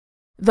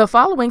The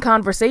following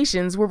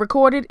conversations were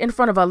recorded in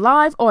front of a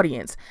live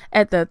audience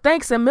at the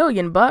Thanks a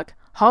Million Buck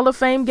Hall of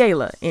Fame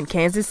Gala in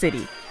Kansas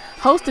City,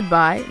 hosted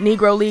by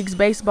Negro Leagues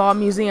Baseball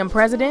Museum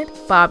President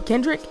Bob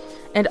Kendrick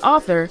and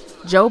author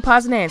Joe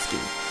Posnanski.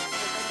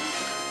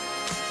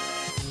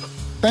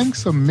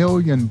 Thanks a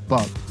Million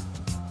Buck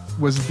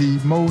was the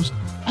most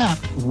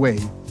apt way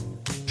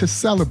to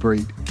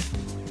celebrate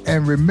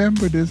and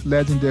remember this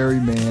legendary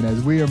man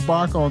as we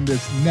embark on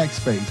this next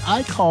phase.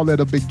 I call it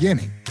a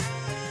beginning.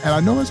 And I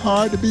know it's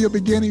hard to be a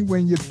beginning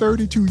when you're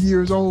 32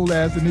 years old,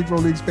 as the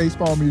Negro Leagues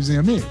Baseball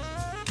Museum is.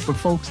 But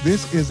folks,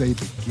 this is a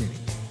beginning.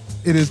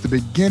 It is the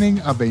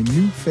beginning of a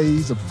new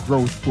phase of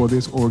growth for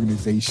this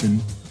organization.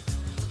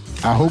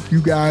 I hope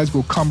you guys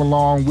will come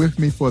along with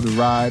me for the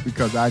ride,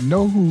 because I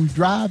know who's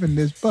driving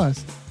this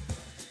bus.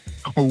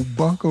 Old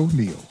Buck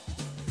O'Neil.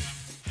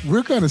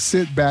 We're going to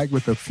sit back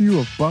with a few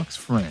of Buck's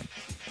friends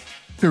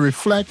to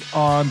reflect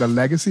on the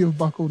legacy of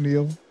Buck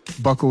O'Neil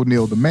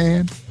the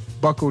man,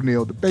 Buck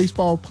O'Neil the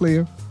baseball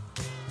player,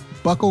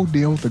 Buck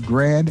O'Neil the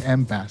grand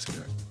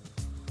ambassador,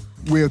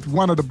 with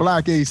one of the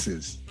black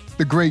aces,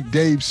 the great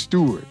Dave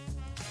Stewart,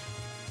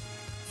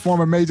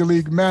 former Major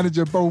League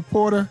manager Bo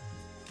Porter,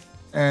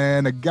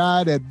 and a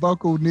guy that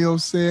Buck O'Neil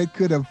said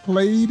could have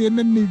played in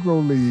the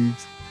Negro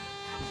Leagues,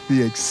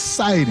 the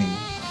exciting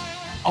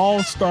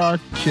all-star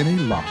Kenny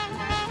Lofton.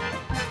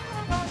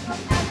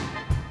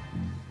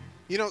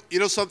 You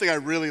know something I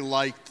really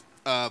liked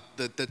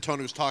that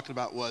Tony was talking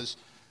about was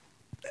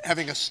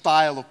having a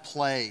style of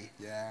play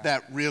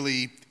that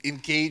really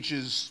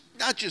engages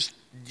not just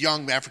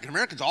young African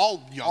Americans,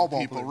 all young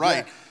people,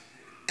 right? Yeah.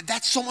 And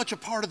that's so much a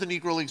part of the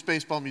Negro Leagues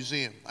Baseball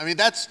Museum. I mean,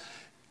 that's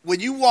when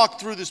you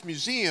walk through this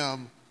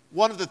museum,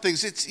 one of the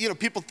things, it's,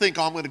 people think,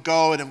 I'm going to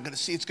go and I'm going to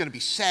see it's going to be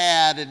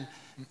sad, and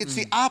it's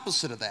the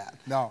opposite of that.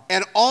 No.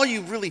 And all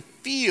you really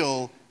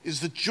feel is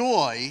the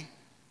joy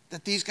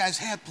that these guys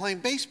had playing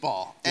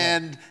baseball,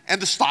 and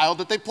the style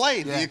that they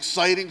played, the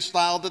exciting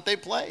style that they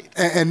played.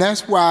 And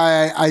that's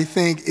why I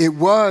think it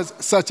was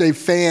such a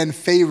fan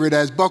favorite.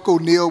 As Buck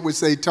O'Neil would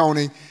say,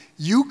 Tony,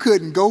 you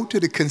couldn't go to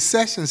the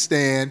concession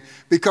stand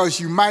because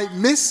you might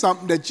miss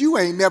something that you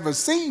ain't never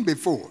seen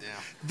before. Yeah.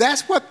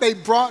 That's what they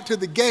brought to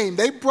the game.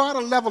 They brought a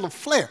level of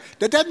flair.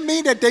 That doesn't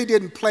mean that they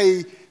didn't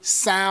play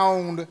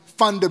sound,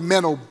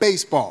 fundamental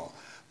baseball.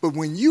 But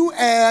when you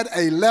add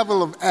a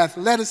level of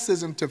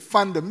athleticism to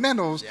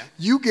fundamentals,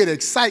 you get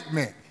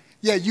excitement.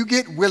 Yeah, you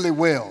get Willie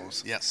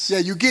Wells. Yes. Yeah,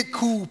 you get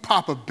Cool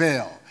Papa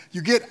Bell.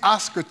 You get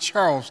Oscar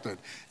Charleston.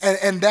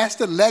 And that's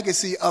the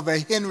legacy of a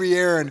Henry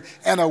Aaron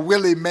and a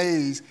Willie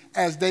Mays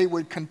as they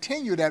would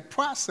continue that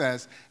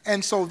process.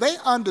 And so they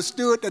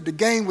understood that the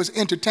game was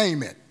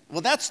entertainment.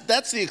 Well, that's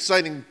the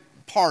exciting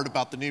part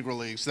about the Negro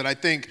Leagues, that I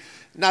think,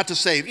 not to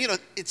say,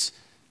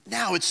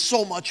 now it's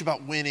so much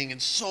about winning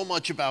and so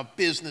much about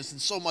business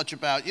and so much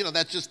about,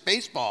 that's just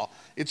baseball.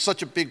 It's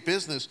such a big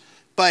business.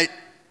 But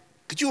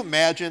could you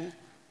imagine,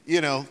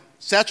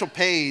 Satchel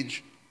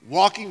Paige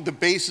walking the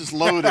bases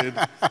loaded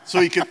so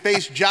he could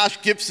face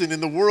Josh Gibson in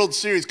the World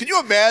Series? Could you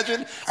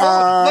imagine?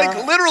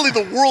 Literally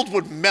the world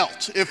would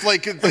melt if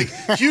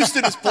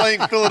Houston is playing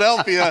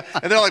Philadelphia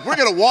and they're like, we're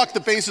going to walk the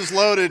bases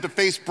loaded to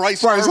face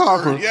Bryce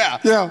Harper. Yeah.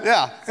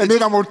 And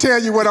then I'm going to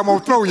tell you what I'm going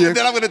to throw you. And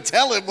then I'm going to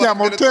tell him what I'm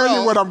going to tell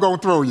you what I'm going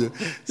to throw you.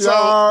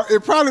 So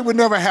it probably would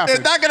never happen.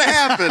 It's not going to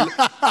happen.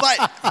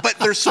 but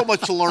there's so much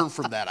to learn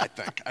from that, I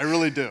think. I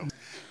really do.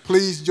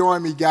 Please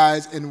join me,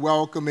 guys, in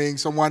welcoming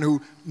someone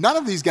who, none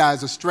of these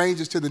guys are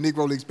strangers to the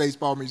Negro Leagues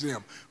Baseball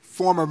Museum.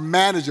 Former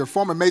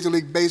Major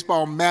League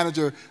Baseball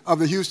manager of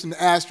the Houston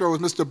Astros,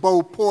 Mr.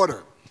 Bo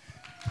Porter.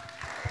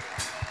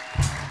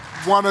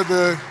 One of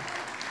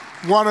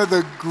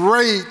the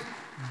great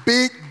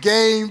big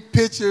game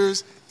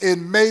pitchers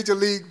in Major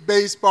League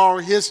Baseball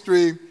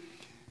history.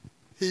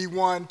 He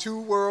won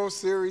 2 World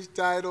Series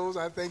titles.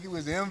 I think he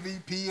was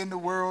MVP in the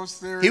World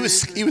Series.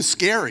 He was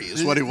scary,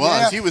 is what he was.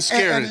 Yeah. He was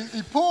scary. And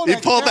he pulled the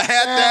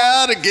hat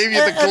down and gave you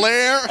the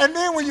glare. And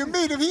then when you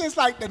meet him, he is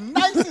like the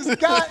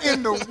nicest guy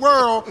in the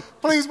world.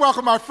 Please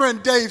welcome my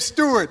friend Dave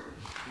Stewart.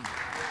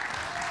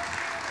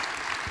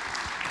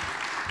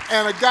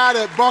 And a guy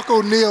that Buck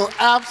O'Neil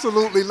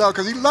absolutely loved,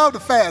 because he loved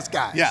the fast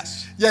guys.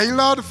 Yes. Yeah, he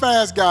loved the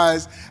fast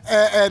guys,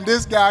 and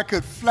this guy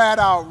could flat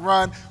out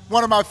run.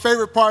 One of my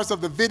favorite parts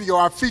of the video,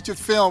 our featured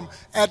film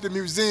at the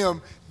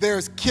museum,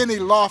 there's Kenny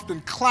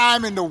Lofton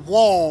climbing the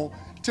wall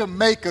to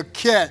make a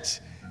catch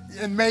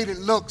and made it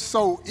look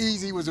so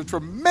easy. He was a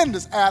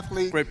tremendous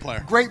athlete. Great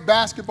player. Great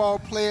basketball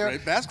player.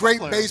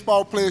 Great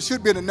baseball player.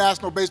 Should be in the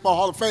National Baseball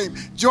Hall of Fame.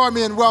 Join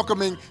me in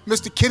welcoming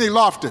Mr. Kenny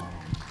Lofton.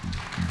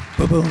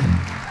 Ba-boom.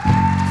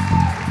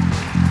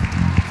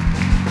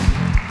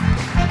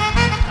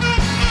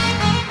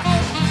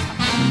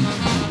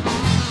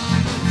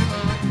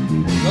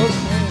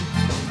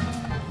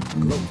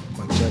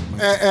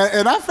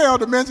 And I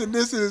failed to mention,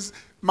 this is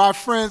my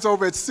friends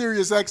over at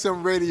Sirius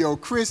XM Radio,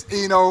 Chris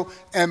Eno,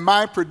 and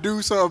my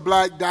producer of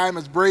Black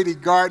Diamonds, Brady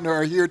Gardner,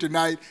 are here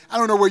tonight. I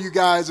don't know where you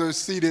guys are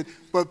seated,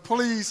 but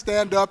please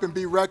stand up and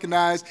be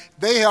recognized.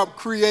 They helped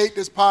create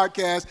this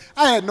podcast.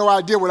 I had no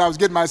idea what I was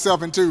getting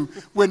myself into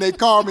when they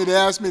called me to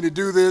ask me to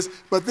do this,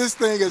 but this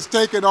thing has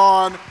taken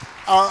on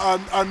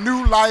a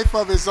new life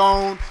of its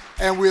own,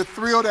 and we're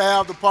thrilled to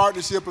have the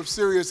partnership of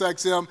Sirius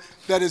XM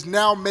that is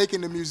now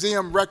making the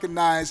museum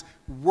recognized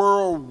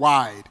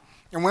worldwide.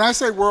 And when I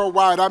say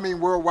worldwide, I mean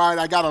worldwide.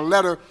 I got a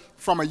letter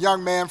from a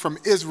young man from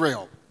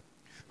Israel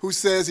who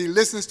says he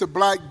listens to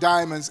Black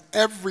Diamonds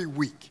every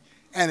week,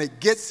 and it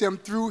gets him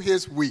through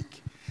his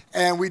week.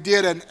 And we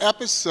did an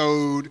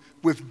episode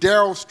with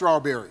Darryl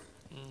Strawberry,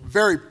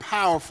 very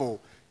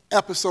powerful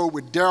episode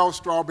with Darryl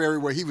Strawberry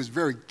where he was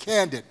very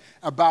candid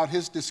about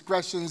his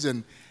discretions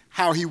and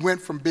how he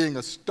went from being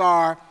a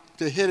star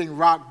to hitting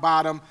rock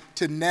bottom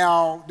to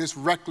now this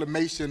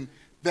reclamation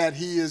that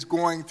he is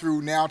going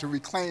through now to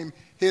reclaim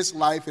his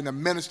life and a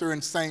minister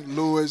in St.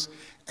 Louis.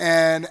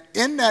 And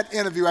in that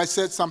interview, I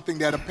said something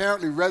that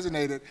apparently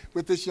resonated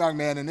with this young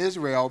man in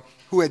Israel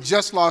who had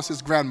just lost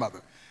his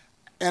grandmother.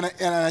 And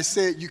I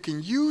said, you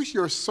can use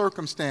your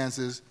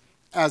circumstances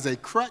as a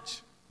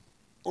crutch,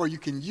 or you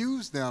can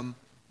use them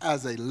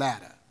as a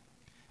ladder.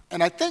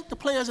 And I think the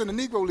players in the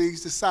Negro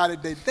Leagues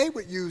decided that they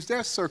would use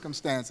their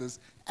circumstances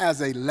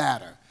as a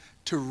ladder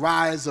to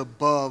rise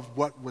above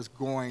what was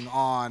going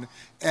on.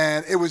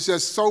 And it was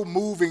just so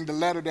moving, the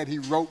letter that he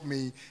wrote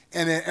me.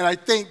 And I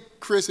think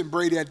Chris and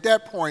Brady, at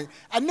that point,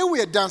 I knew we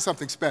had done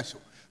something special.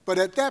 But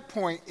at that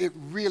point, it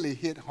really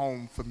hit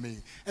home for me.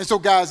 And so,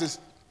 guys,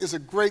 it's a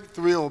great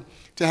thrill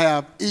to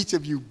have each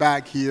of you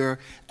back here.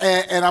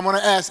 And I'm going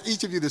to ask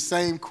each of you the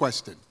same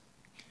question.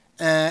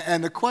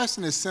 And the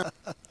question is simple.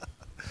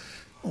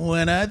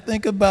 When I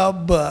think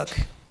about Buck,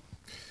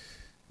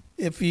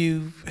 if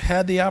you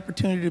had the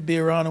opportunity to be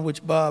around him,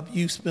 which, Bob,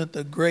 you spent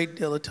a great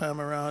deal of time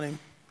around him,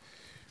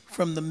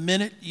 from the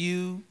minute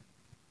you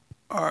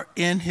are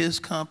in his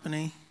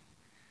company,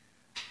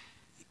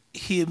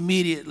 he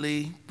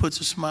immediately puts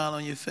a smile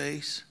on your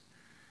face.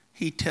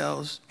 He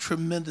tells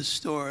tremendous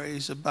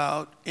stories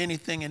about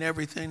anything and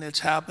everything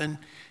that's happened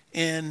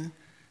in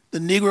the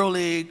Negro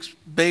Leagues,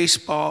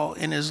 baseball,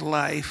 in his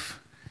life,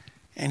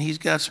 and he's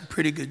got some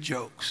pretty good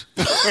jokes.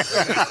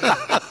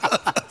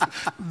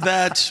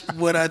 That's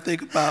what I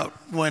think about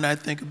when I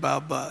think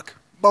about Buck.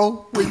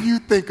 Bo, when you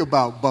think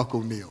about Buck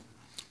O'Neil?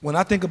 When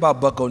I think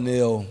about Buck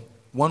O'Neil,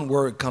 one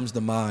word comes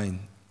to mind,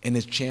 and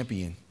it's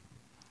champion.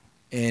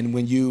 And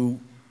when you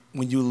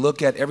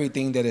look at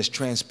everything that has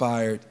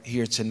transpired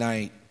here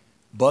tonight,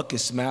 Buck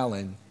is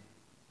smiling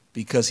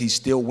because he's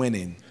still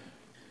winning,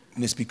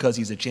 and it's because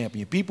he's a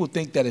champion. People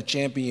think that a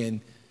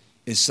champion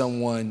is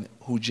someone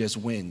who just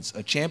wins.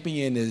 A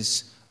champion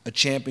is a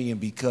champion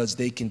because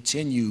they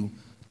continue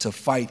to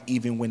fight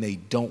even when they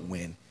don't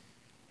win.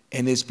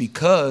 And it's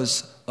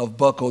because of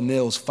Buck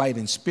O'Neil's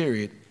fighting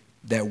spirit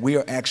that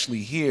we're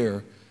actually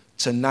here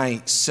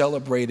tonight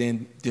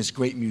celebrating this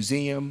great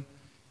museum.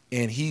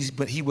 And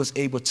he was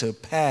able to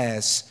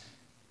pass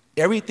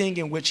everything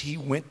in which he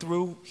went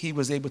through. He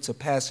was able to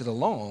pass it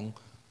along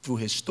through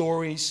his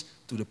stories,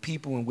 through the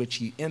people in which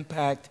he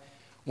impacted.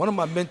 One of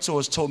my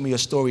mentors told me a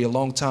story a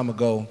long time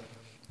ago.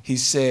 He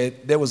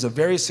said there was a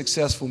very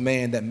successful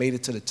man that made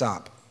it to the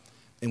top.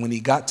 And when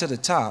he got to the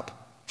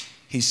top,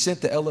 he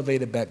sent the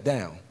elevator back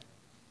down.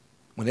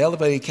 When the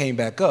elevator came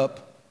back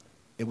up,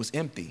 it was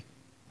empty.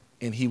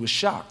 And he was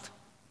shocked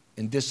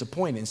and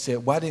disappointed and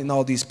said, why didn't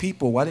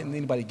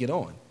anybody get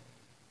on?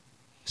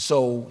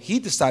 So he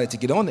decided to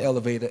get on the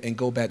elevator and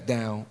go back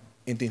down,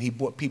 and then he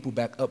brought people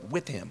back up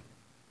with him.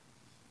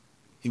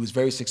 He was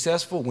very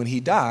successful. When he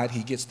died,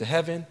 he gets to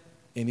heaven,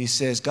 and he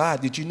says,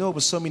 God, did you know there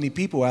were so many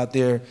people out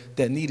there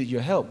that needed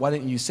your help? Why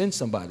didn't you send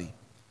somebody?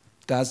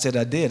 God said,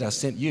 I did. I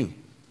sent you.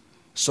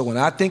 So when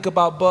I think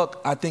about Buck,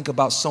 I think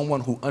about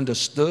someone who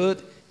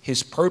understood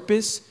his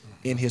purpose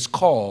and his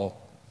call,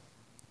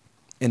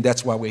 and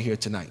that's why we're here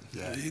tonight.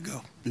 Yeah, there you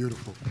go.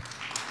 Beautiful.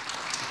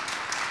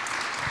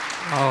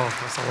 Oh,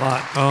 that's a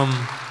lot.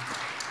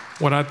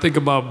 When I think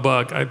about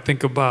Buck, I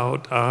think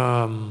about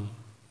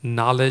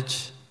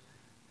knowledge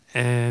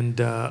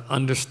and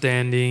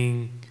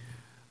understanding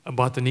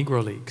about the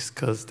Negro Leagues,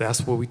 because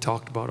that's what we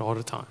talked about all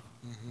the time.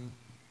 Mm-hmm.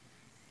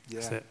 Yeah.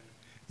 That's it.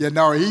 Yeah,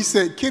 no,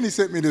 Kenny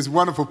sent me this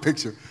wonderful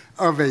picture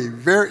of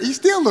he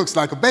still looks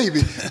like a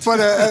baby,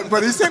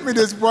 but he sent me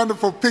this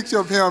wonderful picture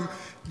of him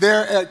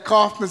there at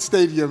Kauffman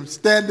Stadium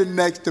standing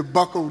next to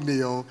Buck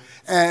O'Neil,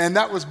 and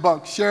that was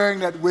Buck sharing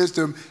that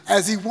wisdom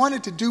as he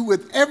wanted to do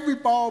with every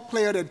ball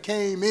player that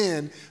came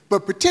in,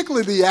 but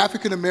particularly the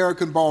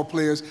African-American ball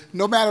players,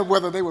 no matter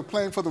whether they were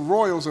playing for the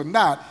Royals or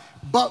not.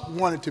 Buck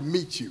wanted to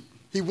meet you.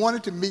 He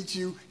wanted to meet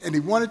you, and he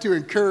wanted to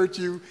encourage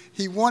you.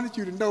 He wanted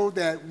you to know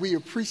that we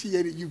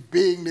appreciated you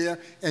being there,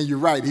 and you're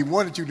right. He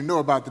wanted you to know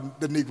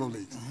about the Negro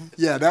Leagues. Mm-hmm.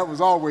 Yeah, that was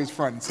always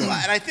front and center.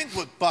 And I think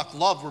what Buck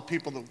loved were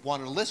people that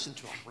wanted to listen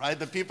to him, right?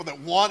 The people that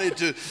wanted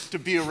to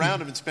be around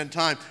him and spend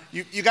time.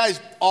 You guys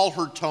all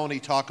heard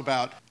Tony talk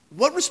about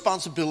what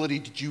responsibility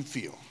did you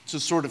feel to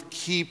sort of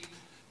keep,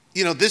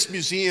 you know, this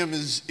museum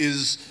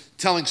is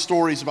telling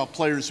stories about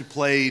players who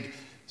played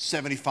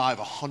 75,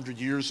 100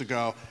 years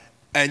ago,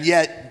 and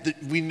yet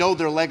we know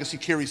their legacy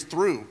carries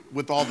through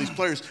with all these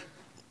players.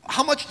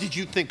 How much did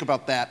you think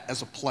about that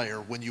as a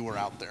player when you were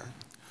out there?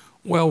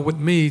 Well, with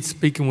me,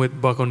 speaking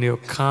with Buck O'Neil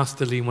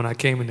constantly when I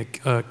came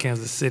into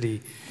Kansas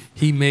City,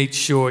 he made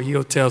sure,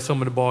 he'll tell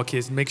some of the ball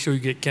kids, make sure you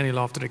get Kenny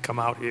Lofton to come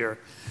out here.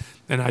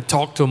 And I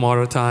talked to him all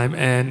the time,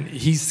 and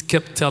he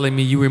kept telling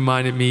me, you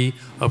reminded me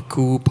of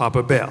cool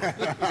Papa Bell.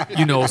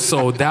 You know,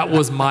 so that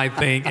was my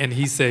thing. And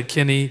he said,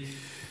 Kenny,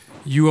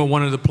 you are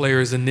one of the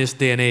players in this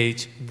day and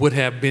age would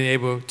have been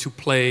able to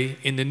play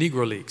in the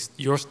Negro Leagues.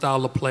 Your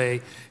style of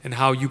play and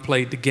how you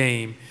played the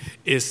game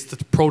is the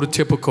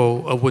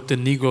prototypical of what the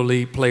Negro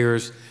League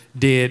players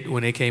did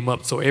when they came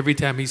up. So every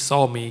time he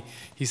saw me,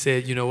 he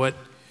said, you know what?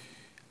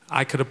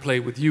 I could have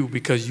played with you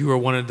because you are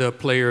one of the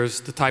players,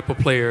 the type of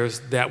players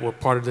that were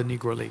part of the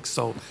Negro League.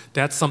 So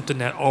that's something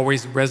that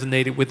always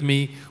resonated with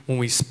me when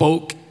we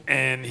spoke,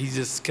 and he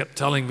just kept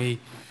telling me,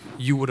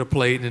 you would have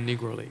played in the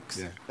Negro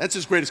Leagues. Yeah. That's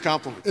his greatest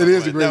compliment. It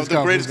is the greatest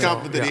compliment. The greatest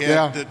compliment that he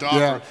had to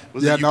offer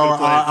was that you could have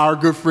played. Our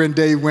good friend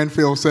Dave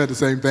Winfield said the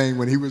same thing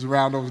when he was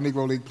around those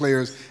Negro League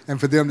players, and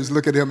for them to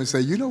look at him and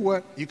say, you know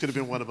what? You could have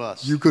been one of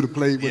us. You could have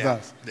played with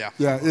us.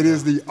 Yeah. It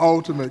is the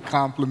ultimate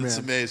compliment. It's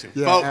amazing.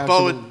 Yeah,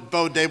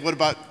 Bo, Dave, what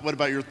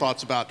about your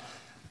thoughts about,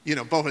 you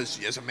know, Bo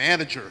as a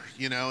manager,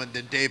 you know, and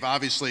then Dave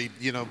obviously,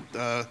 you know,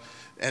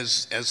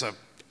 as a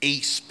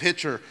ace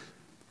pitcher.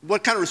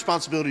 What kind of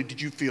responsibility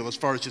did you feel as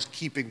far as just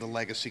keeping the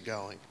legacy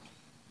going?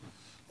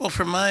 Well,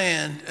 from my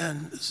end,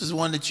 and this is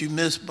one that you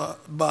missed,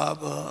 Bob,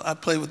 I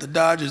played with the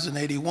Dodgers in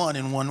 '81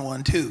 and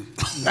won 2.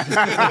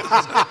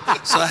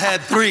 So I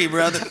had 3,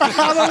 brother.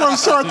 I don't want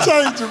to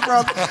shortchange you,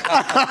 brother.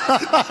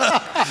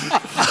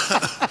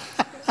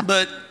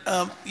 But,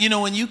 you know,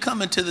 when you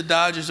come into the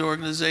Dodgers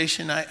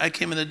organization, I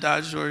came into the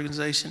Dodgers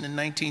organization in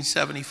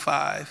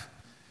 1975.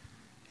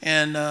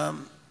 And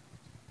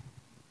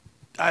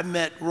I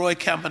met Roy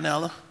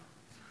Campanella,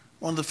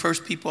 one of the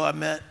first people I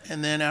met,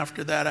 and then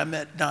after that I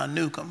met Don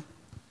Newcomb.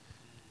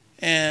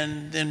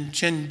 And then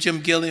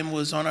Jim Gilliam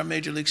was on our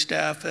major league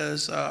staff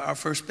as our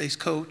first base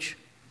coach.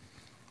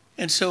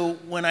 And so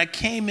when I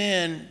came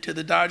in to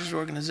the Dodgers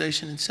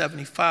organization in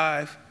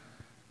 '75,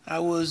 I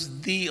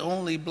was the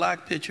only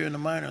black pitcher in the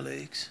minor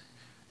leagues.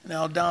 And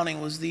Al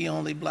Downing was the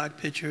only black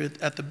pitcher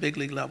at the big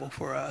league level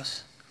for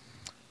us.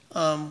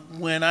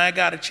 When I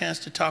got a chance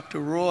to talk to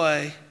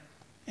Roy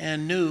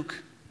and Nuke,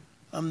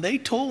 they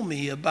told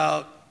me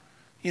about,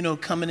 you know,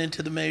 coming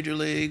into the major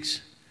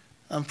leagues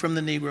from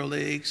the Negro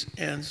Leagues,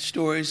 and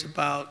stories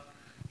about,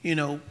 you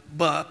know,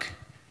 Buck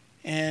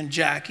and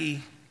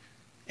Jackie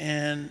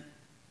and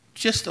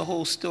just the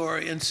whole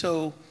story. And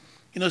so,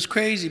 you know, it's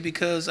crazy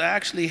because I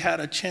actually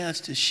had a chance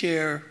to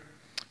share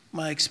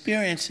my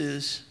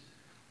experiences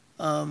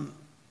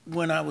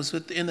when I was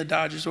in the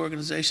Dodgers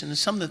organization and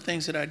some of the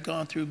things that I'd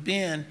gone through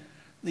being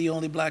the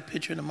only black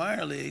pitcher in the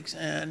minor leagues.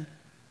 And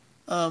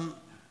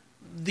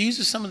these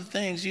are some of the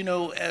things, you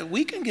know,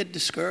 we can get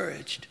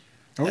discouraged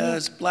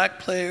as black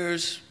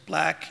players,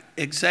 black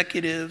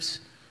executives,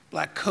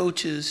 black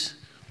coaches.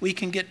 We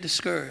can get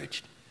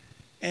discouraged.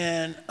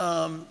 And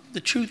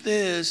the truth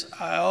is,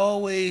 I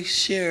always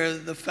share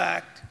the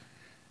fact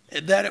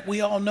that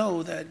we all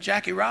know that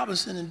Jackie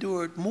Robinson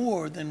endured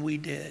more than we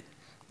did.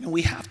 And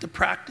we have to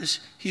practice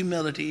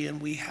humility,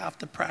 and we have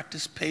to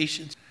practice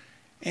patience.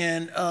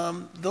 And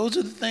those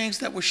are the things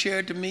that were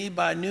shared to me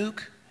by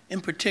Nuke in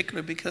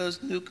particular, because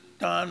Nuke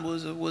Don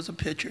was a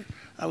pitcher.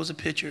 I was a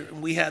pitcher,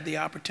 and we had the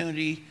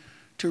opportunity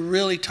to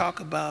really talk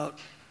about,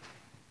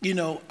 you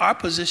know, our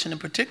position in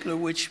particular,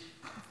 which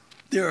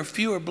there are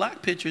fewer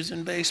black pitchers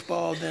in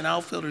baseball than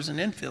outfielders and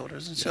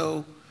infielders. And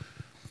so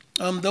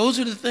those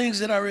are the things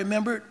that I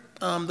remembered.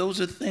 Those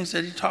are the things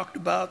that he talked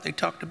about. They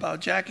talked about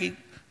Jackie,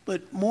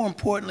 but more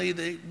importantly,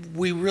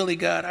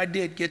 I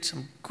did get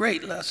some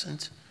great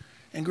lessons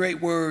and great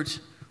words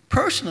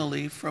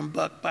personally from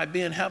Buck by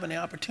having the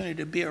opportunity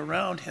to be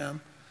around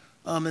him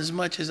as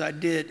much as I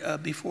did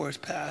before his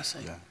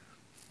passing. Yeah.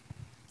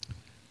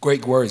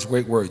 Great words,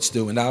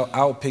 Stu. And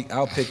I'll pick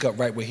up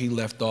right where he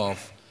left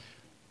off.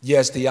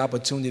 Yes, the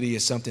opportunity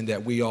is something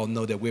that we all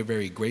know that we're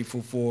very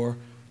grateful for,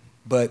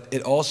 but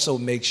it also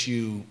makes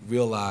you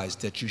realize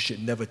that you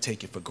should never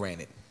take it for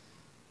granted,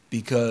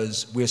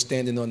 because we're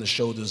standing on the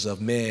shoulders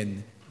of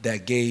men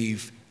that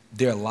gave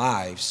their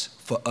lives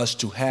for us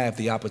to have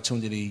the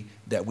opportunity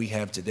that we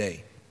have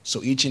today.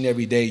 So each and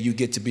every day you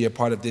get to be a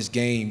part of this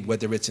game,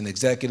 whether it's an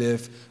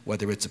executive,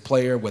 whether it's a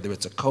player, whether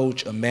it's a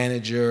coach, a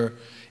manager.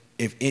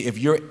 If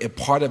you're a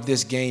part of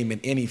this game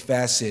in any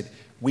facet,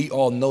 we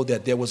all know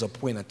that there was a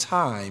point of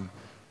time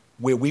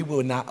where we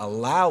were not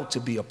allowed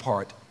to be a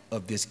part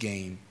of this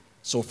game.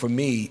 So for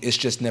me, it's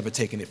just never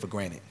taking it for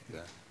granted. Yeah.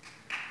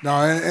 No,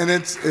 and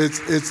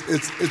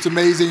it's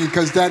amazing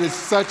because that is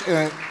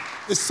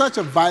such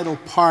a vital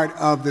part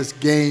of this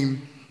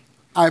game.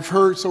 I've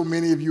heard so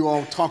many of you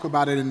all talk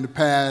about it in the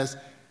past,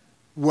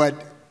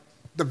 what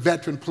the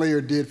veteran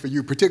player did for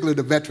you, particularly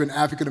the veteran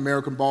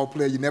African-American ball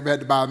player. You never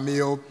had to buy a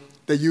meal.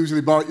 They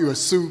usually bought you a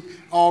suit,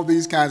 all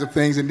these kinds of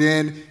things. And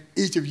then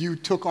each of you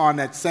took on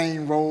that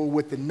same role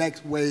with the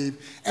next wave.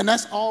 And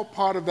that's all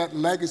part of that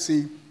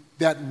legacy,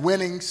 that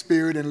winning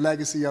spirit and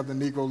legacy of the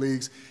Negro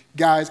Leagues.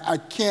 Guys, I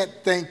can't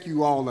thank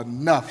you all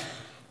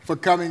enough for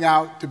coming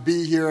out to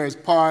be here as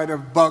part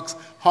of Buck's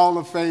Hall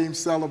of Fame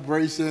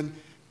celebration.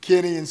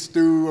 Kenny and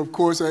Stu, of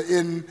course, are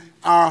in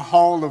our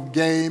Hall of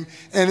Game.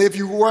 And if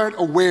you weren't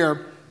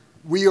aware,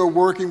 we are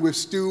working with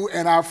Stu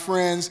and our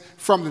friends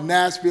from the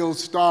Nashville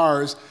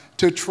Stars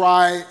to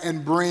try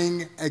and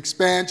bring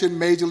expansion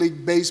Major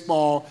League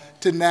Baseball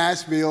to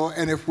Nashville.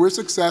 And if we're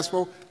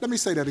successful, let me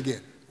say that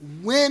again.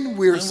 When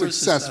we're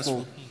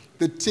successful,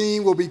 the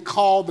team will be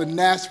called the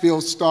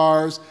Nashville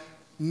Stars,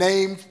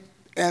 named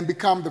and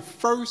become the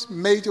first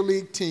Major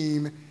League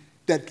team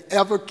that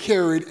ever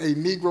carried a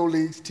Negro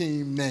Leagues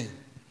team name.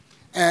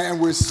 And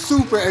we're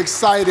super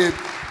excited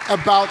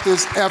about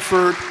this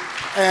effort,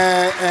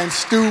 and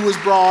Stu was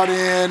brought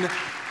in.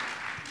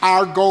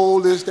 Our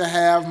goal is to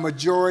have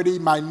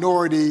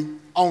majority-minority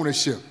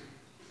ownership,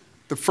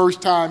 the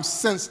first time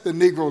since the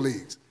Negro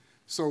Leagues.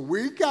 So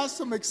we got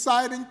some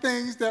exciting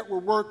things that we're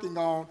working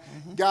on.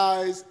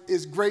 Guys,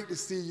 it's great to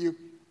see you.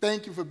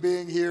 Thank you for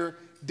being here.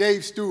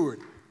 Dave Stewart,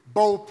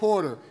 Bo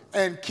Porter,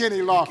 and Kenny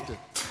Lofton.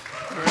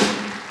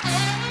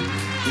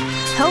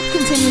 Help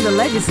continue the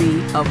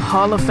legacy of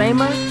Hall of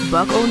Famer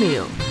Buck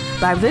O'Neil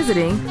by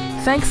visiting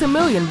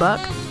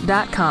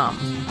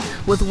thanksamillionbuck.com.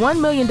 With 1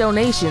 million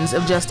donations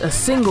of just a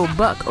single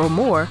buck or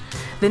more,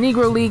 the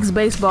Negro Leagues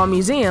Baseball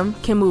Museum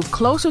can move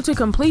closer to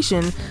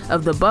completion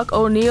of the Buck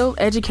O'Neil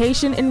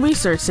Education and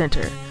Research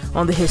Center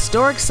on the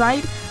historic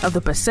site of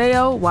the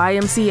Paseo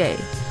YMCA,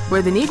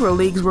 where the Negro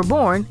Leagues were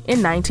born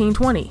in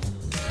 1920.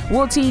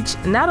 We'll teach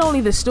not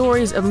only the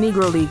stories of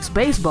Negro Leagues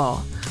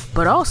baseball,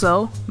 but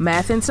also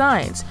math and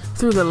science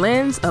through the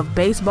lens of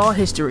baseball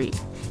history,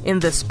 in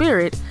the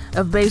spirit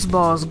of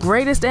baseball's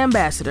greatest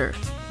ambassador,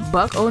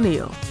 Buck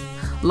O'Neil.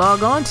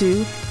 Log on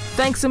to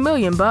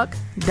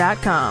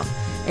thanksamillionbuck.com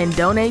and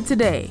donate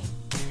today.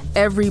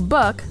 Every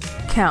buck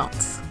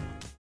counts.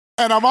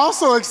 And I'm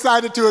also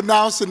excited to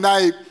announce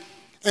tonight,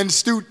 and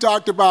Stu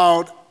talked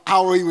about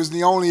how he was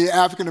the only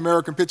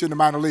African-American pitcher in the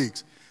minor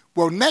leagues.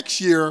 Well, next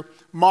year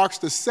marks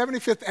the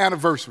 75th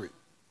anniversary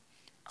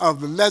of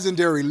the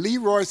legendary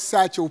Leroy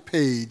Satchel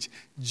Paige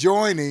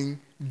joining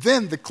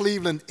then the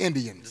Cleveland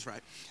Indians. That's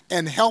right.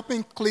 And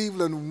helping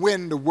Cleveland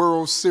win the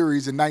World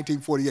Series in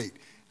 1948.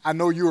 I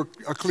know you're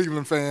a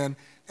Cleveland fan,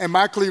 and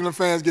my Cleveland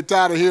fans get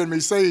tired of hearing me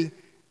say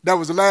that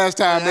was the last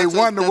time they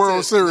won the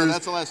World Series. Yeah,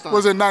 that's the last time.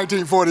 Was in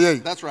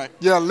 1948. That's right.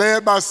 Yeah,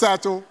 led by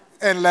Satchel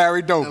and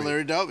Larry Doby.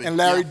 And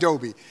Larry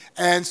Doby.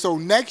 And so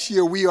next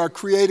year we are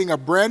creating a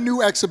brand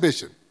new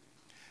exhibition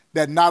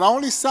that not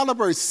only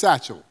celebrates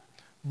Satchel,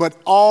 but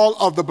all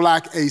of the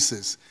black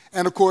aces.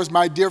 And of course,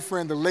 my dear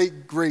friend, the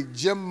late, great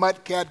Jim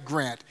Mudcat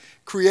Grant,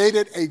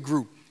 created a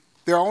group.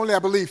 There are only, I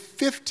believe,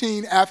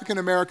 15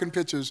 African-American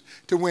pitchers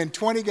to win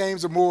 20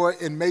 games or more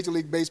in Major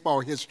League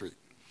Baseball history.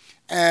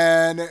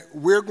 And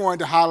we're going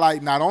to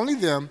highlight not only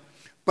them,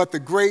 but the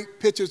great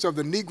pitchers of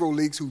the Negro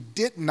Leagues who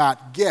did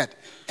not get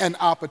an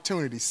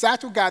opportunity.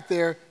 Satchel got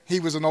there,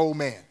 he was an old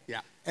man. Yeah.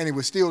 And he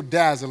was still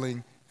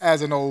dazzling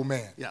as an old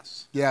man.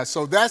 Yes. Yeah,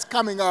 so that's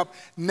coming up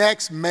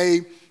next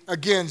May.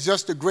 Again,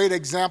 just a great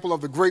example of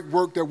the great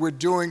work that we're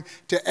doing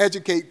to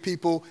educate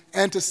people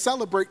and to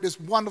celebrate this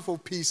wonderful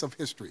piece of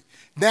history.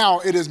 Now,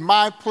 it is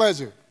my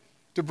pleasure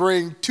to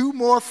bring two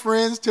more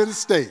friends to the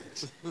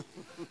stage.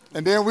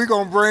 And then we're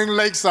going to bring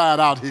Lakeside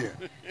out here.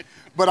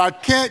 But I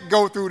can't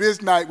go through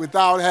this night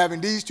without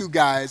having these two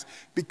guys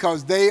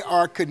because they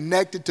are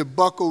connected to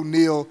Buck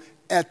O'Neil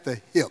at the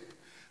hip.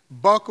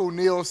 Buck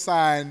O'Neil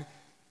signed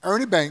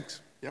Ernie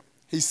Banks. Yep.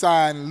 He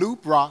signed Lou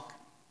Brock,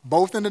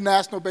 both in the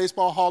National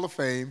Baseball Hall of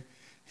Fame.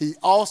 He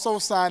also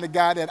signed a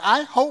guy that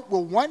I hope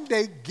will one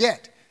day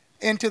get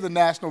into the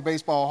National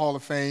Baseball Hall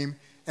of Fame,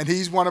 and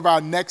he's one of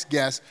our next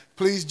guests.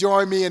 Please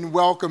join me in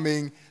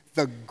welcoming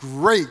the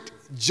great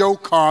Joe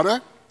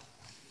Carter.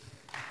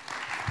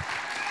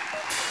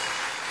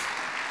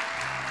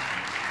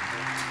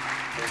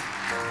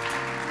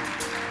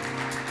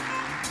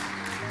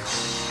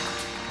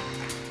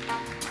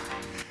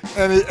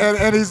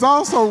 And he's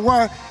also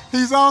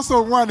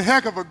one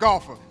heck of a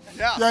golfer.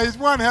 Yeah, he's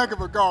one heck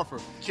of a golfer.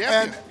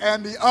 Champion.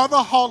 And the other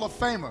Hall of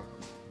Famer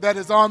that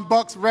is on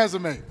Buck's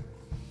resume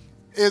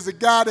is a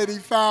guy that he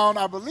found,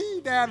 I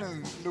believe, down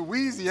in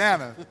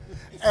Louisiana.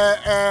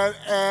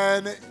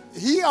 and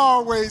he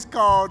always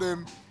called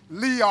him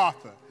Lee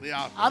Arthur. Lee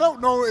Arthur. I don't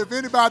know if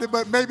anybody,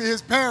 but maybe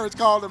his parents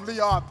called him Lee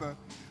Arthur.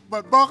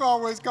 But Buck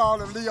always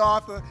called him Lee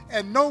Arthur,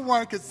 and no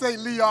one could say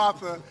Lee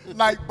Arthur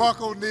like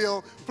Buck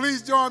O'Neil.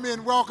 Please join me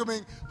in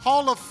welcoming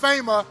Hall of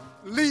Famer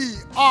Lee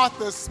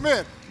Arthur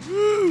Smith.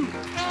 Woo.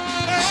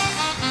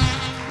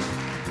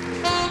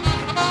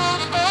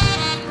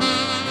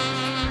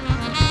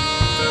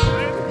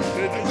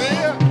 Good to see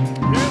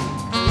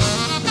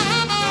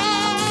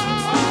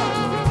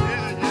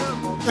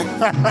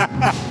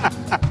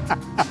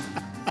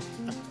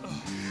you.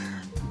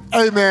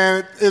 Hey,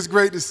 man, it's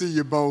great to see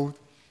you both.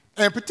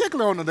 And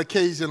particularly on an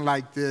occasion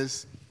like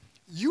this,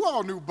 you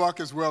all knew Buck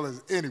as well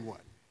as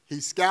anyone.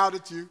 He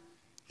scouted you.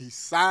 He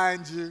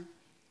signed you.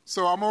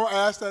 So I'm going to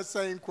ask that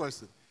same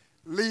question.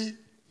 Lee,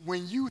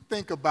 when you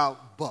think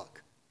about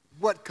Buck,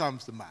 what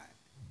comes to mind?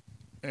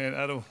 And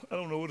I don't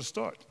know where to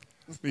start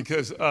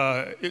because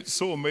it's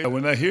so amazing.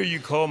 When I hear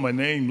you call my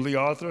name Lee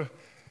Arthur,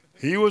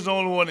 he was the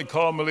only one that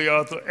called me Lee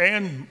Arthur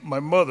and my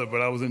mother,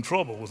 but I was in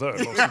trouble with her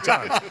most of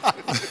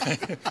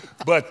the time.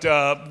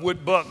 But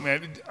with Buck,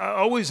 man, I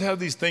always have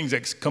these things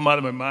that come out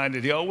of my mind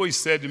that he always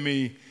said to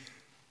me,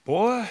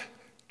 boy,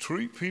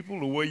 treat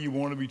people the way you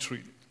want to be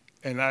treated.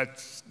 And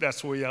that's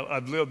the way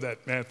I've lived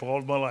that, man, for all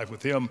of my life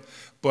with him.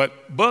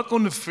 But Buck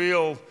on the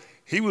field,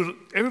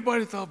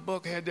 everybody thought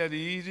Buck had that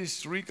easy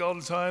streak all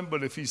the time,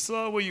 but if he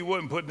saw where you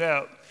wasn't putting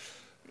out,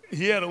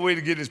 he had a way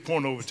to get his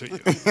point over to you.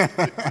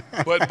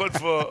 but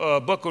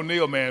for Buck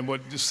O'Neil, man,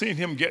 just seeing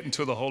him get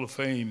into the Hall of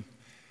Fame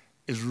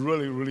is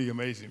really, really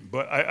amazing.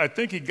 But I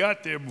think he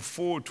got there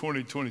before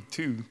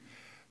 2022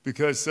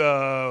 because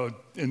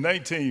in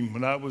 19,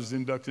 when I was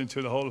inducted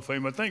into the Hall of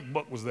Fame, I think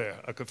Buck was there.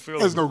 I could feel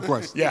There's it. no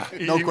question. Yeah,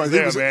 no he was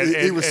question. there,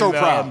 man. He was so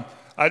proud.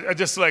 I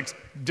just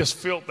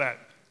felt that,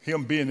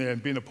 him being there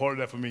and being a part of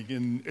that for me.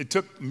 And it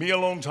took me a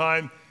long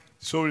time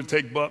so to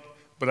take Buck,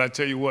 but I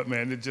tell you what,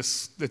 man,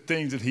 the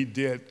things that he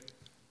did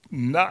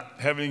not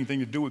have anything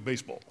to do with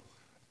baseball.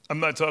 I'm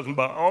not talking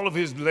about all of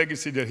his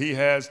legacy that he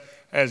has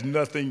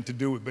nothing to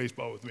do with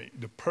baseball with me.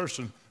 The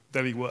person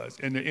that he was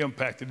and the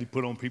impact that he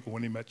put on people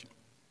when he met you.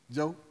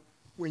 Joe,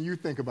 when you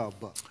think about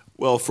Buck?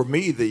 Well, for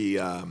me,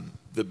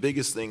 the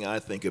biggest thing I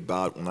think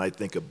about when I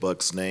think of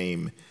Buck's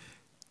name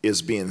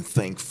is being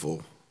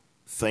thankful.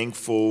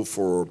 Thankful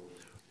for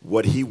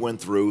what he went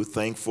through,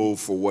 thankful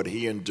for what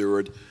he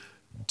endured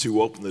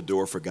to open the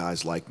door for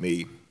guys like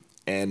me.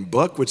 And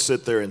Buck would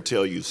sit there and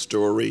tell you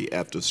story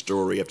after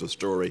story after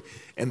story,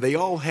 and they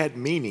all had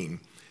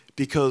meaning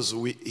because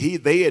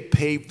they had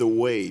paved the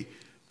way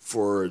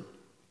for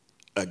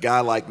a guy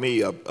like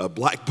me, a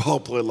black ball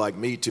player like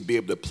me, to be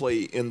able to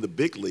play in the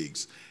big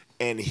leagues.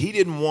 And he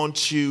didn't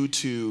want you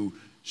to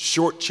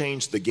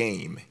shortchange the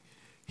game.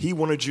 He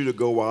wanted you to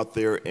go out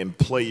there and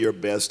play your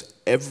best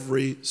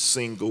every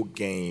single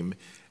game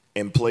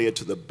and play it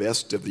to the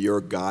best of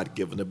your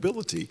God-given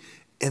ability.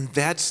 And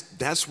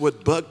that's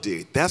what Buck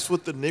did. That's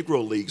what the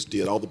Negro Leagues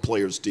did, all the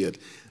players did.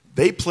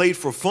 They played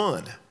for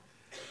fun.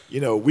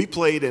 You know, we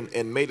played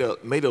and made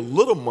a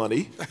little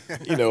money,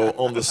 you know,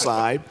 on the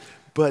side,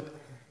 but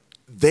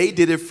they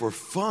did it for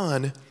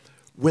fun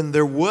when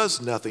there was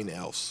nothing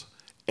else.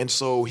 And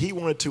so he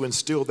wanted to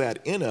instill that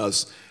in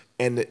us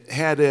and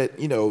had it,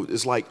 you know,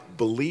 it's like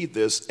believe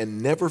this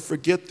and never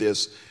forget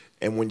this.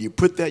 And when you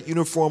put that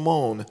uniform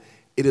on,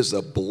 it is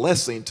a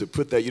blessing to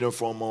put that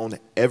uniform on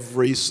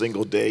every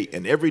single day.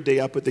 And every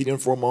day I put the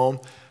uniform on,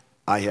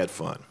 I had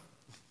fun.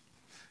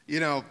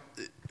 You know,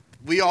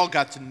 we all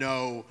got to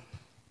know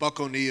Buck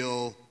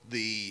O'Neil,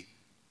 the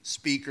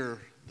speaker,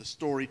 the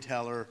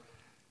storyteller.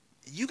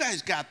 You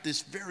guys got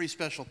this very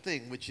special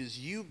thing, which is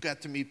you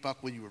got to meet Buck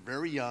when you were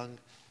very young.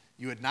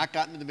 You had not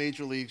gotten to the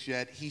major leagues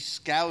yet. He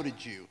scouted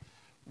you.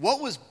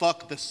 What was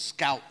Buck the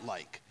scout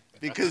like?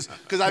 Because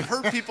I've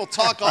heard people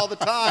talk all the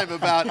time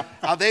about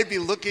how they'd be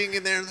looking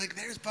in there like,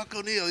 there's Buck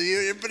O'Neil.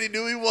 Everybody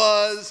knew he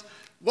was.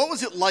 What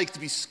was it like to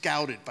be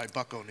scouted by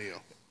Buck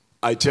O'Neil?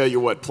 I tell you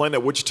what, playing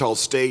at Wichita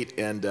State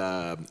and,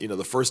 you know,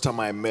 the first time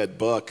I met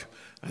Buck,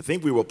 I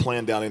think we were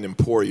playing down in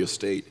Emporia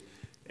State,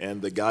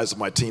 and the guys on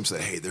my team said,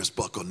 hey, there's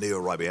Buck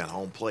O'Neil right behind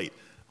home plate.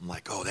 I'm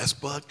like, oh, that's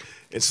Buck?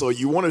 And so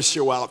you want to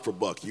show out for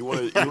Buck. You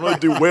want to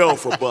do well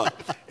for Buck.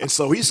 And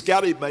so he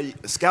scouted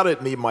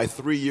me my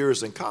 3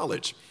 years in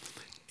college.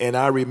 And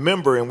I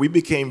remember, and we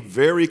became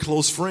very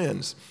close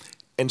friends.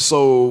 And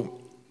so,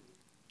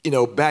 you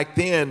know, back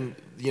then,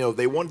 you know,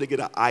 they wanted to get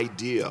an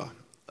idea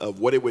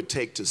of what it would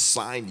take to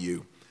sign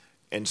you.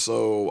 And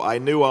so I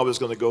knew I was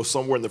going to go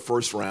somewhere in the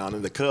first round,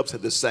 and the Cubs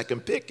had the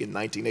second pick in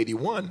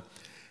 1981.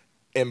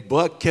 And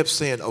Buck kept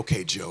saying,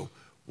 okay, Joe,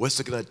 what's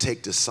it going to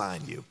take to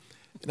sign you?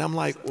 And I'm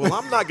like, well,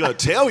 I'm not going to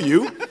tell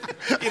you,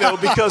 you know,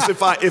 because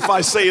if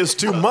I say it's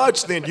too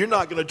much, then you're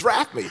not going to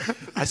draft me.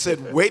 I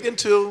said, wait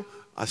until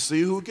I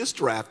see who gets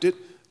drafted,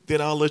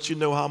 then I'll let you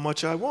know how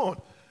much I want.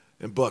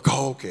 And Buck,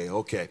 oh,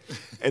 okay.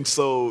 And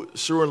so,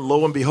 sure and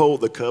lo and behold,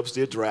 the Cubs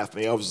did draft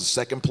me. I was the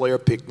second player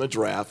picked in the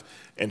draft.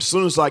 And as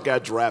soon as I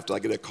got drafted, I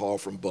get a call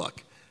from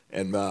Buck.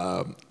 And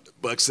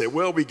Buck said,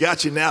 well, we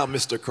got you now,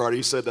 Mr. Carter.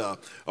 He said,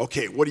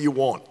 okay, what do you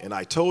want? And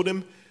I told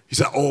him. He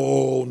said,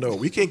 oh, no,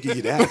 we can't give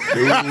you that.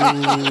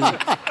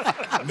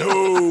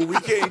 No, we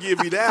can't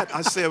give you that.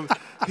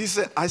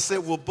 I said,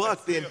 well,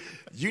 Buck, then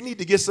you need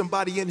to get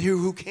somebody in here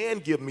who can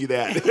give me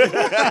that.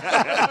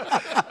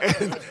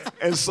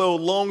 and so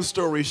long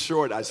story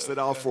short, I sit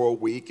out for a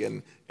week,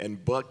 and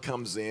Buck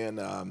comes in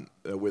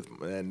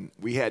and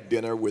we had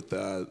dinner with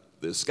the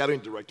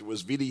scouting director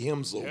was V.D.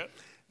 Hemsel. Yep.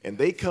 And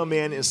they come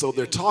in, and so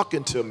they're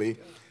talking to me.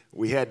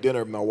 We had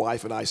dinner. My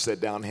wife and I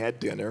sat down and had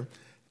dinner.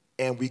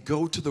 And we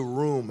go to the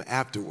room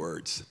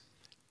afterwards.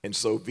 And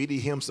so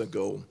V.D. Hemsel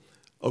go,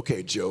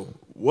 okay, Joe,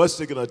 what's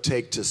it going to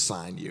take to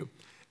sign you?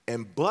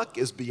 And Buck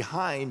is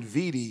behind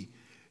Vitti,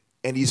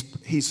 and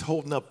he's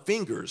holding up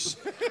fingers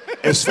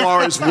as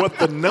far as what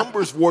the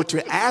numbers were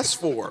to ask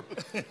for.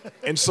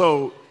 And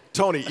so,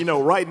 Tony,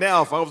 right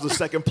now, if I was the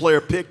second player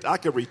picked, I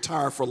could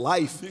retire for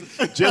life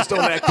just on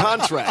that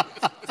contract.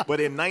 But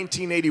in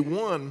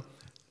 1981,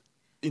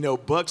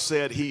 Buck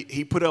said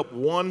he put up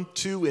 1,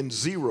 2, and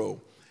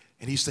 0.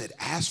 And he said,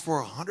 ask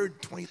for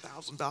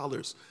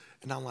 $120,000.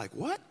 And I'm like,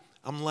 what?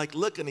 I'm like,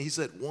 looking, he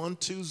said 1,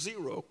 2,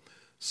 0.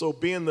 So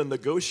being the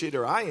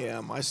negotiator I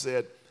am, I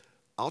said,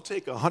 I'll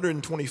take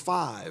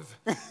 125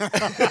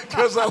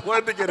 because I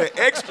wanted to get an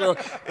extra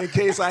in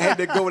case I had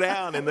to go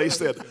down. And they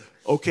said,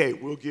 okay,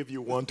 we'll give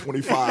you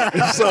 125.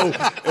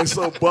 And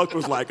so Buck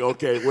was like,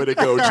 okay, way to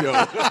go,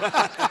 Joe.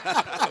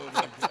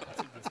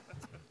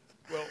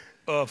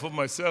 Well, for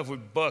myself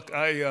with Buck,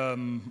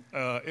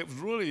 it was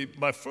really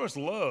my first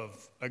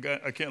love.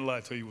 I can't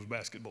lie to you, was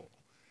basketball.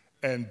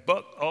 And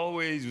Buck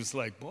always was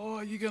like,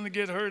 boy, you're going to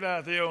get hurt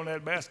out there on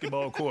that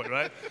basketball court,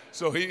 right?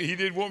 So he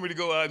didn't want me to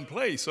go out and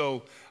play.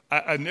 So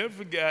I never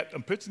forgot,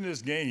 I'm pitching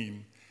this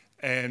game,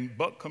 and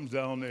Buck comes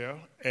down there,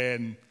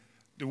 and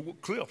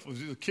Cliff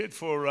was a kid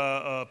for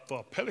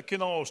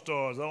Pelican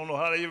All-Stars. I don't know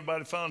how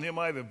everybody found him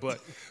either, but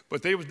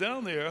they was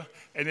down there,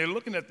 and they're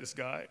looking at this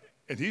guy,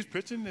 and he's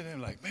pitching, and they're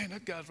like, man,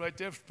 that guy's right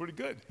there is pretty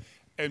good.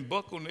 And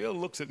Buck O'Neil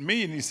looks at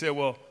me, and he said,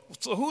 well,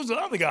 so who's the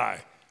other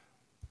guy?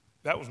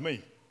 That was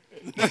me.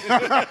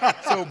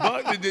 So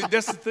Buck,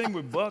 that's the thing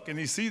with Buck, and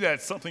he see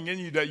that something in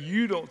you that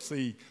you don't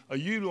see or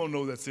you don't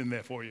know that's in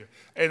there for you.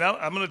 And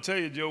I'm going to tell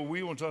you, Joe,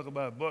 we won't talk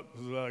about Buck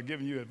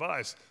giving you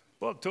advice.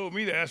 Buck told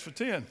me to ask for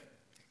 10.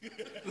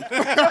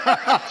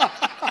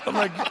 I'm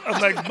like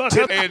Buck.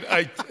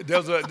 And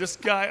there's this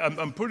guy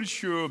I'm pretty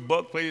sure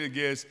Buck played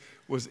against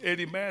was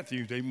Eddie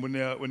Matthews. When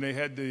they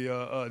had the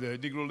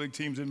Negro League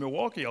teams in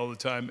Milwaukee all the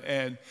time,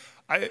 and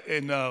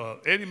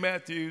Eddie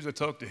Matthews, I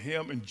talked to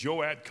him and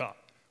Joe Adcock,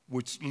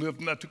 which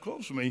lived not too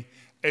close to me.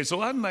 And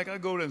so I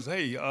go there and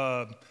say,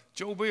 hey,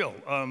 Joe Bill,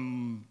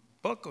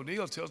 Buck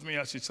O'Neil tells me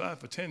I should sign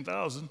for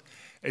 $10,000.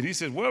 And he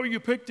said, where were you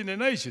picked in the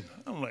nation?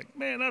 I'm like,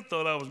 man, I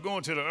thought I was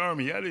going to the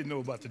Army. I didn't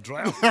know about the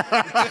draft.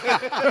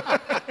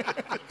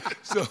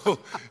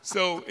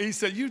 So he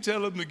said, you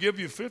tell him to give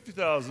you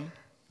 $50,000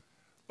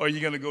 or you're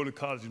going to go to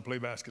college and play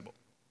basketball.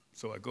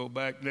 So I go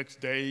back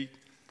next day.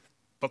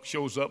 Buck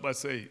shows up. I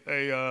say,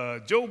 hey,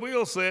 Joe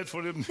Bill said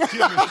for them to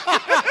give me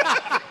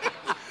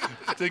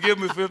they give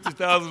me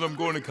 $50,000, I'm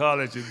going to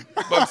college. And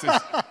Buck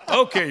says,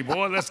 okay,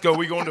 boy, let's go.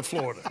 We're going to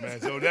Florida, man.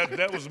 So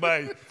that was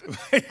my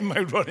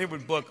run-in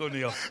with Buck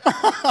O'Neil.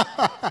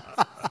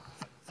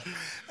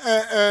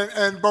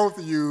 And both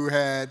of you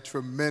had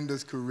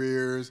tremendous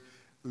careers.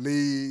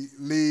 Lee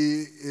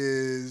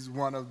is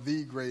one of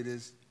the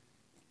greatest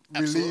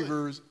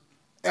relievers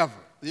ever.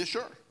 Yeah,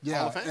 sure.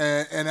 Yeah,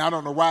 and I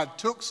don't know why it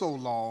took so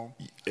long.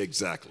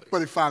 Exactly.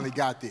 But it finally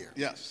got there.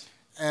 Yes.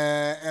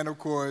 And of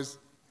course,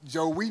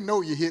 Joe, we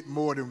know you hit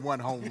more than one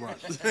home run.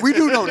 We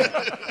do know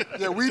that.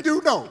 Yeah, we do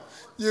know.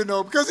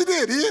 Because he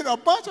did. He hit a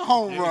bunch of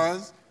home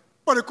runs,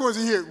 but of course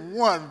he hit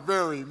one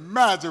very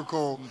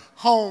magical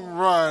home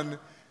run.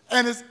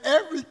 And it's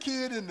every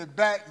kid in the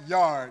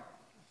backyard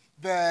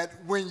that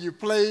when you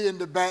play in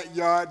the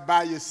backyard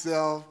by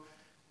yourself,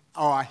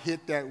 I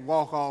hit that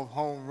walk-off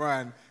home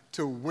run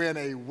to win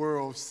a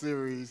World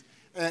Series.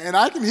 And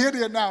I can hear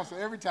the announcer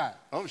every time.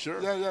 Oh,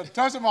 sure. Yeah,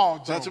 touch them all,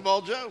 Joe. Touch them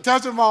all, Joe.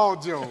 Touch them all,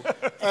 Joe.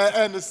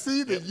 and to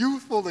see the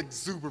youthful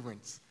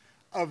exuberance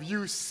of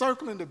you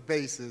circling the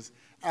bases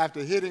after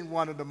hitting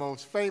one of the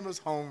most famous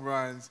home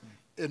runs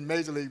in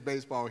Major League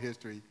Baseball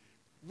history,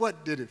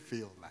 what did it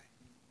feel like?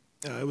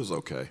 Yeah, it was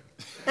okay.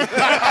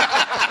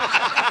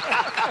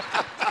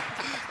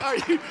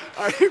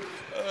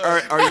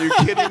 Are you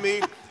kidding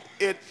me?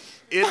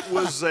 It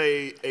was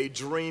a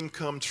dream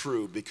come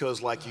true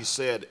because, like you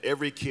said,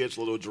 every kid's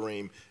little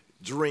dream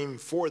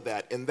for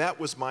that. And that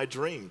was my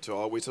dream, to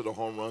always hit a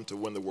home run to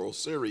win the World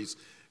Series.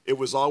 It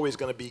was always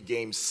going to be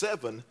Game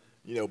 7,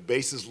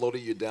 bases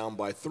loaded, you're down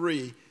by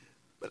 3.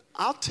 But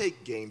I'll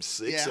take Game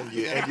 6 and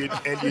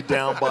you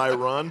down by a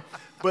run.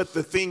 But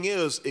the thing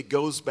is, it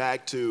goes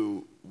back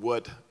to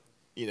what,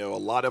 a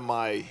lot of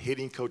my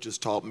hitting coaches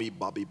taught me,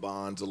 Bobby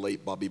Bonds, the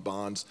late Bobby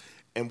Bonds,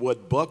 and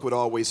what Buck would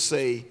always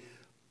say,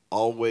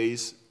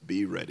 always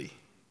be ready.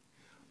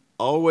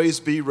 Always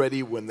be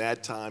ready when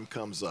that time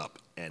comes up.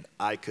 And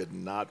I could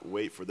not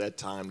wait for that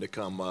time to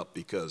come up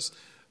because,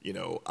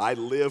 I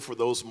lived for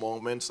those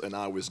moments and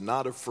I was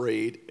not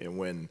afraid. And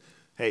when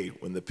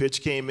the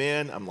pitch came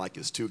in, I'm like,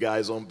 it's 2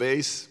 guys on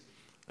base.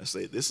 I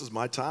say, this is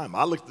my time.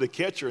 I looked at the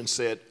catcher and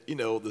said,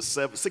 the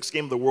sixth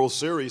game of the World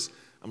Series,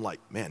 I'm like,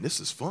 man, this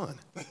is fun.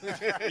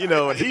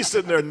 And he's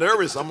sitting there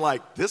nervous. I'm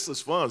like, this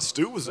is fun.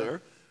 Stu was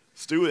there.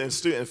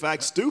 In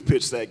fact, Stu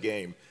pitched that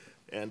game.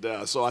 And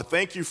so I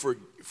thank you for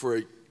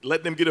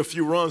letting them get a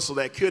few runs so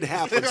that could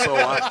happen. So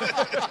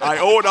I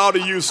owe it all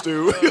to you,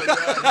 Stu.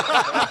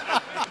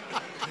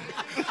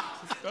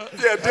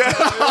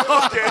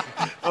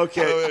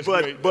 Okay.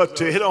 Oh, but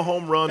to hit a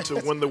home run to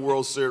win the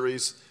World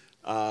Series,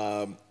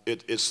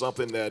 It's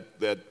something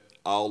that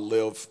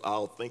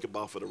I'll think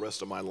about for the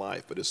rest of my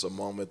life. But it's a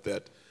moment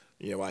that,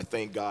 I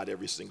thank God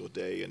every single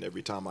day, and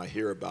every time I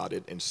hear about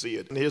it and see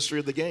it in the history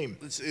of the game.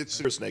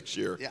 It's next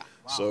year. Yeah.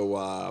 Wow.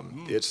 So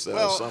it's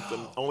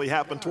something only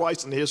happened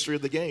twice in the history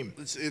of the game.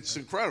 It's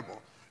incredible.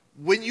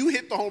 When you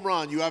hit the home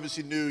run, you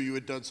obviously knew you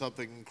had done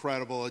something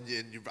incredible, and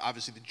you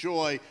obviously the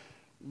joy.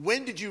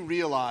 When did you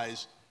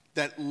realize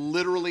that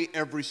literally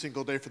every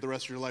single day for the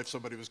rest of your life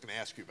somebody was going to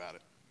ask you about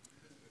it?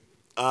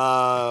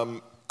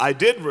 I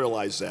did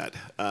realize that.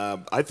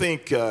 I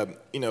think,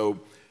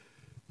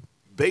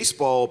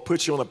 baseball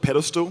puts you on a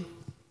pedestal,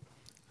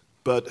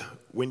 but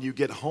when you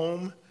get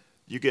home,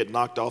 you get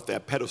knocked off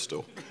that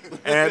pedestal.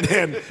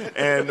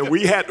 And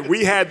we had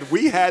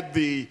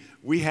the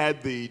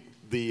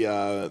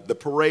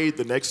parade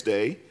the next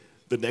day.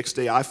 The next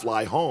day I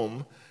fly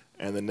home.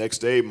 And the next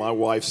day, my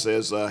wife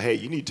says, hey,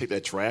 you need to take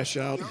that trash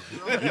out.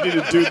 You need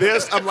to do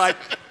this. I'm like,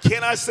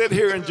 can I sit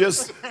here and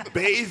just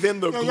bathe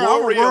in the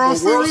glory of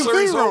a World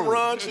Series home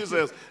run? She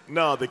says,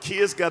 no, the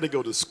kids got to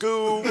go to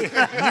school. You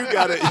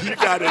got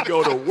to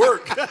go to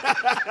work.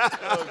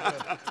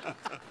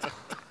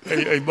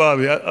 Hey,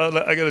 Bobby,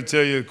 I got to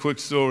tell you a quick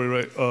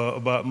story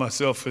about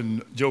myself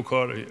and Joe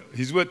Carter here.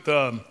 He's with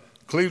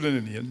Cleveland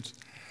Indians,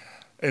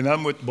 and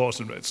I'm with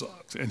Boston Red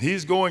Sox. And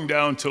he's going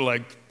down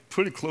to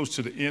pretty close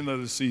to the end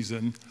of the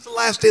season. It's the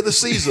last day of the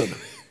season.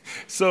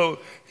 So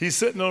he's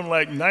sitting on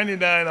 99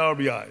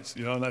 RBIs,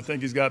 and I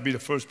think he's got to be the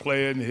first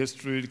player in the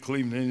history of the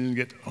Cleveland Indians to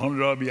get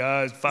 100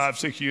 RBIs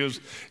 5-6 years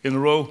in a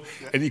row.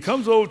 Yeah. And he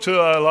comes over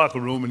to our locker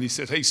room and he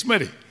said, hey,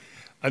 Smitty,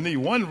 I need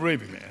one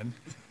ribby, man.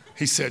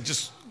 He said,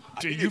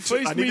 you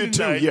face me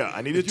tonight. Two. Yeah,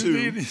 I needed two.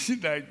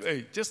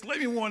 Hey, just let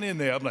me one in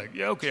there. I'm like,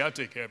 yeah, okay, I'll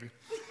take care of you.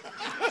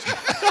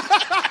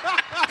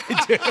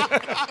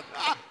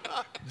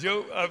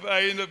 Joe,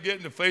 I ended up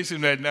getting to face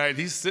him that night.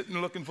 He's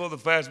sitting looking for the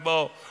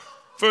fastball.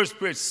 First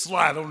pitch,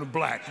 slide on the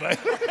black. Right?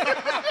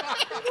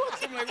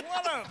 I'm like,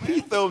 what up, man?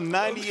 He throw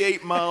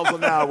 98 miles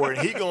an hour,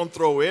 and he going to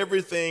throw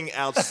everything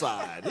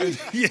outside.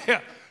 Yeah.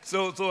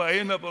 So I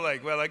end up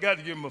like, well, I got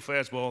to give him a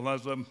fastball. And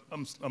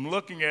I'm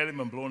looking at him.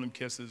 I'm blowing him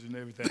kisses and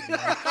everything.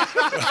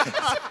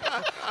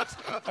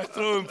 I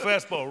throw him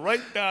fastball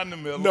right down the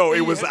middle. No,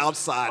 it was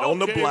outside on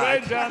the black.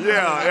 Right down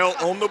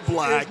on the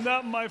black. It's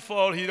not my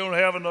fault. He don't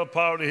have enough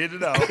power to hit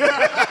it out.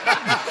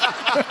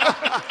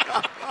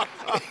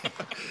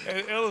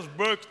 And Ellis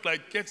Burks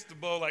gets the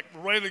ball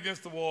right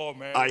against the wall,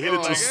 man. I hit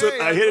it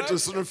to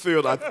center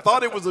field. I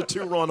thought it was a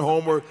 2-run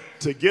homer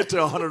to get to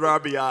 100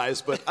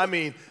 RBIs, but I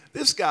mean,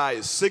 this guy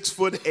is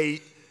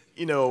 6'8",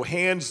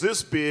 hands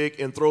this big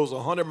and throws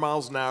 100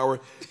 miles an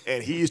hour,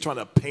 and he's trying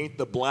to paint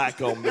the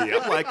black on me.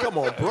 I'm like, come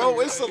on,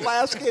 bro, it's the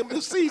last game of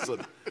the season.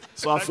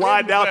 So I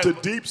fly down to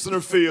deep center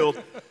field,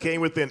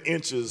 came within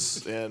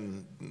inches,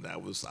 and I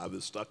was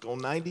stuck on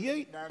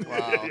 98.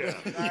 Wow. Yeah.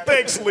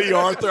 Thanks, Lee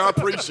Arthur. I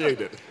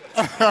appreciate it.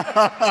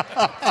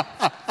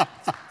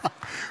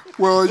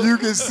 Well, you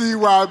can see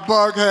why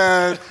Buck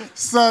had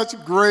such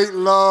great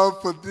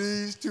love for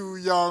these two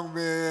young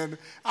men.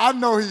 I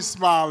know he's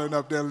smiling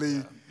up there,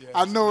 Lee. Yeah,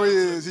 I know he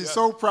is. He's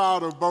so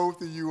proud of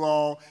both of you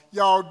all.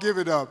 Y'all give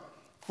it up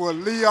for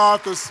Lee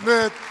Arthur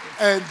Smith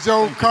and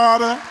Joe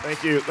Carter.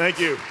 Thank you. Thank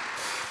you.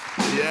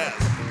 Yes.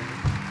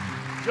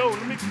 Joe,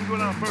 let me go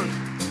down first.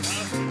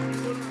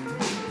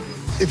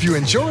 If you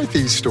enjoyed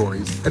these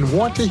stories and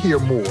want to hear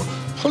more,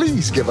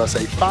 please give us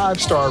a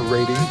 5-star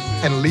rating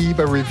and leave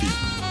a review.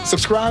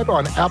 Subscribe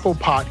on Apple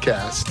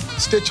Podcasts,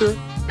 Stitcher,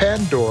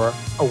 Pandora,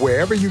 or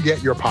wherever you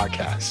get your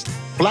podcasts.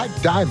 Black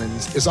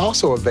Diamonds is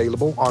also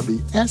available on the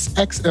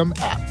SXM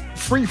app,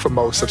 free for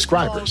most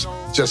subscribers.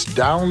 Just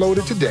download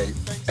it today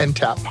and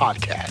tap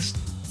podcast.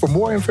 For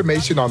more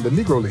information on the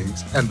Negro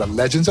Leagues and the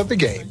legends of the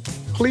game,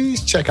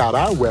 please check out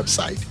our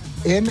website,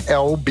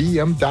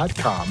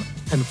 nlbm.com,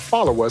 and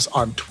follow us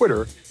on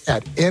Twitter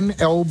at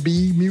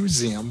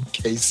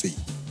NLBMuseumKC.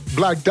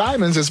 Black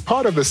Diamonds is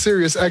part of the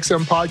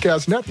SiriusXM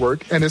Podcast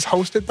Network and is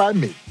hosted by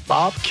me,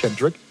 Bob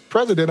Kendrick,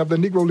 president of the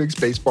Negro Leagues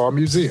Baseball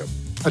Museum.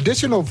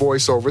 Additional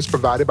voiceovers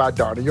provided by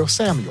Darnell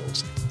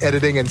Samuels.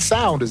 Editing and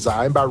sound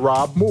design by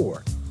Rob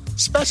Moore.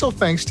 Special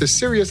thanks to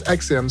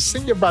SiriusXM's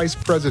Senior Vice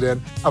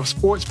President of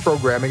Sports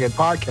Programming and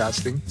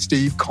Podcasting,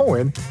 Steve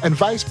Cohen, and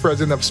Vice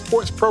President of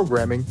Sports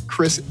Programming,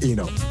 Chris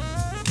Eno.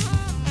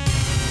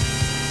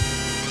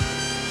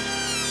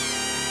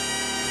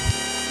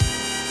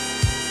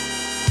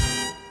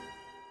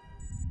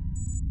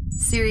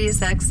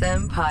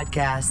 SiriusXM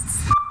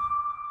Podcasts.